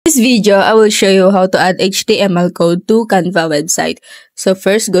This video, I will show you how to add HTML code to Canva website. So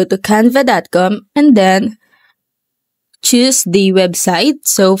first, go to canva.com and then choose the website.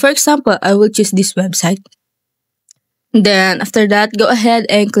 So for example, I will choose this website. Then after that, go ahead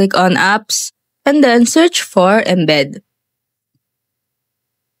and click on apps and then search for embed.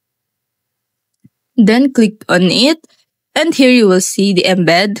 Then click on it, and here you will see the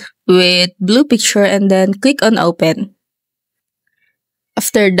embed with blue picture, and then click on open.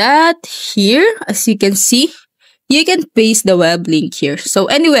 After that, here, as you can see, you can paste the web link here. So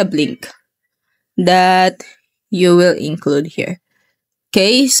any web link that you will include here.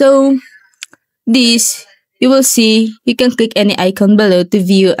 Okay, so this, you will see, you can click any icon below to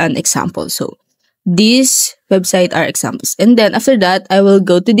view an example. So these websites are examples. And then after that, I will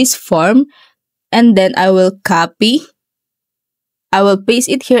go to this form and then I will copy. I will paste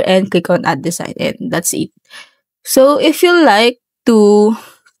it here and click on add design, and that's it. So if you like to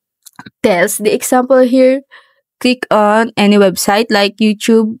test the example here, click on any website like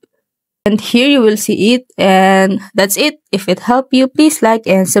YouTube, and here you will see it, and that's it. If it helped you, please like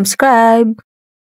and subscribe.